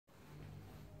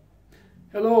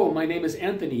Hello, my name is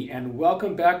Anthony and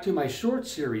welcome back to my short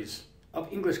series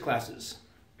of English classes.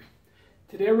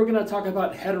 Today we're going to talk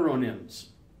about heteronyms.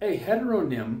 A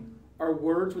heteronym are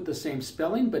words with the same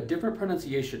spelling but different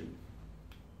pronunciation.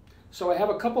 So I have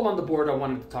a couple on the board I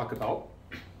wanted to talk about.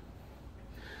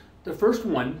 The first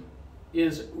one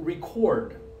is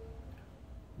record.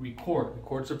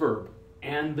 Record's a verb.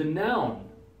 And the noun,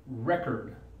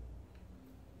 record.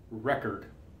 Record.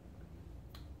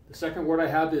 The second word I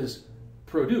have is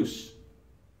produce.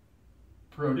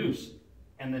 Produce.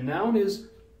 And the noun is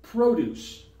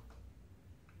produce.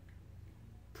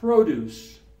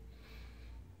 Produce.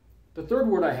 The third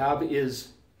word I have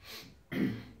is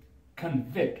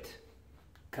convict.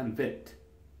 Convict.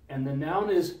 And the noun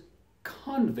is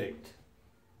convict.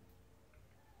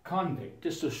 Convict.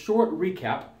 Just a short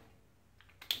recap.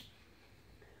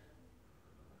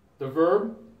 The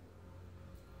verb,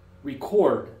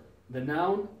 record. The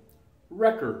noun,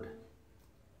 record.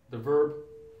 The verb,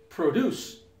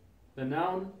 produce. The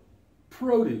noun,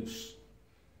 produce.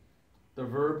 The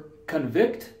verb,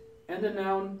 convict. And the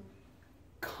noun,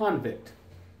 convict.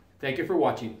 Thank you for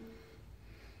watching.